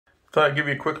Thought I'd give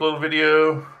you a quick little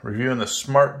video reviewing the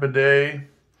Smart Bidet.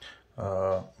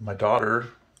 My daughter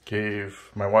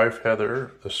gave my wife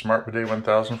Heather the Smart Bidet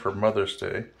 1000 for Mother's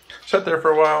Day. Sat there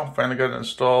for a while, finally got it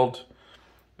installed,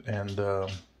 and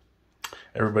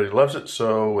everybody loves it.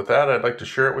 So with that, I'd like to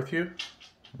share it with you.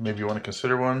 Maybe you want to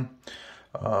consider one.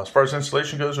 As far as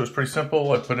installation goes, it was pretty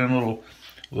simple. I put in a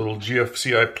little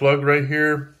GFCI plug right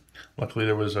here. Luckily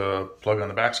there was a plug on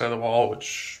the back side of the wall,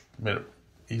 which made it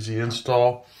easy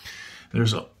install.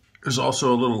 There's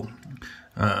also a little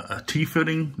a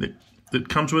T-fitting that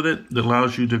comes with it that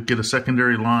allows you to get a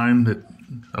secondary line that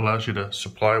allows you to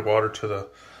supply water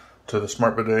to the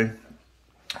Smart Bidet.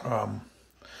 And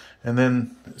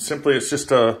then simply it's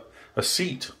just a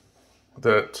seat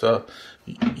that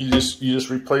you just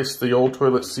replace the old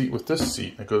toilet seat with this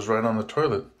seat. It goes right on the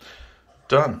toilet.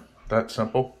 Done. That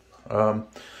simple.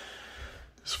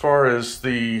 As far as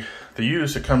the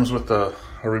use, it comes with a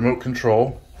remote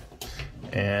control,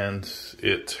 and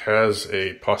it has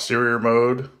a posterior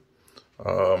mode,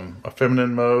 a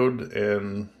feminine mode,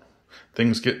 and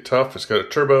things get tough. It's got a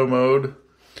turbo mode,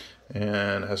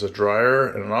 and has a dryer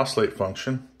and an oscillate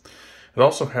function. It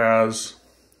also has,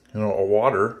 a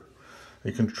water.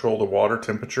 You control the water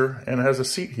temperature, and it has a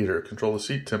seat heater. Control the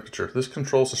seat temperature. This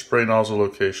controls the spray nozzle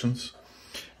locations,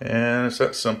 and it's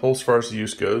that simple as far as the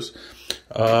use goes.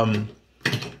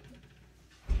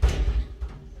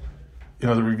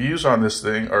 The reviews on this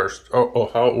thing are,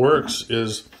 how it works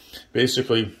is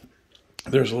basically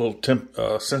there's a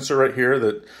little sensor right here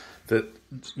that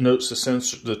notes the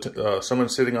sensor that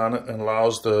someone's sitting on it and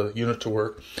allows the unit to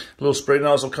work. A little spray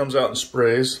nozzle comes out and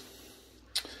sprays,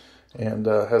 and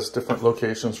has different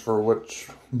locations for which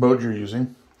mode you're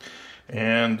using.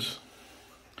 And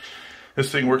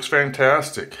this thing works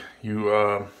fantastic.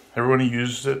 Everyone who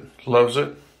uses it loves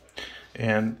it,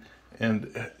 and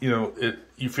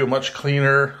you feel much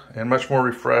cleaner and much more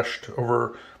refreshed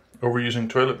over using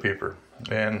toilet paper.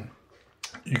 And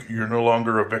you're no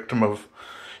longer a victim of,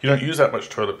 you don't use that much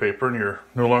toilet paper, and you're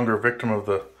no longer a victim of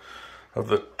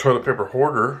the toilet paper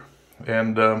hoarder.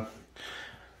 And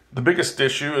the biggest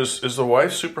issue is the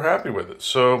wife's super happy with it.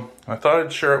 So I thought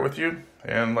I'd share it with you.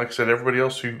 And like I said, everybody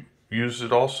else who uses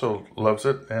it also loves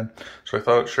it. And so I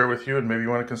thought I'd share it with you, and maybe you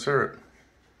want to consider it.